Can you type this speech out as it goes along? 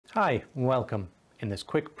Hi, welcome. In this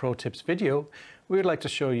quick pro tips video, we would like to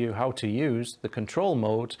show you how to use the control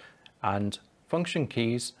mode and function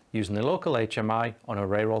keys using the local HMI on a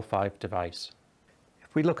Reyrolle 5 device.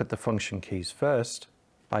 If we look at the function keys first,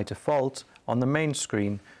 by default on the main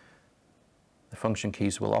screen, the function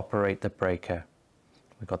keys will operate the breaker.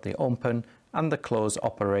 We've got the open and the close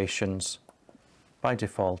operations by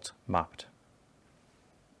default mapped.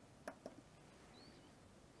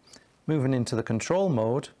 Moving into the control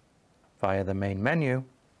mode via the main menu,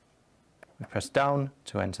 we press down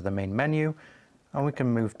to enter the main menu and we can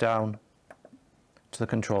move down to the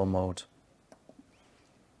control mode.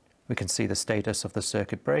 We can see the status of the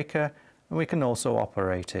circuit breaker and we can also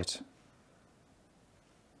operate it.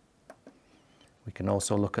 We can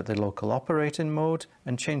also look at the local operating mode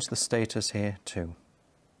and change the status here too.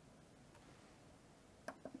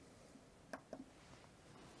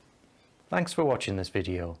 Thanks for watching this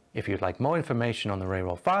video. If you'd like more information on the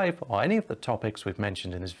Reyrolle 5 or any of the topics we've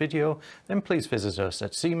mentioned in this video, then please visit us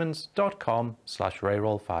at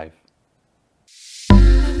siemens.com/Reyrolle5.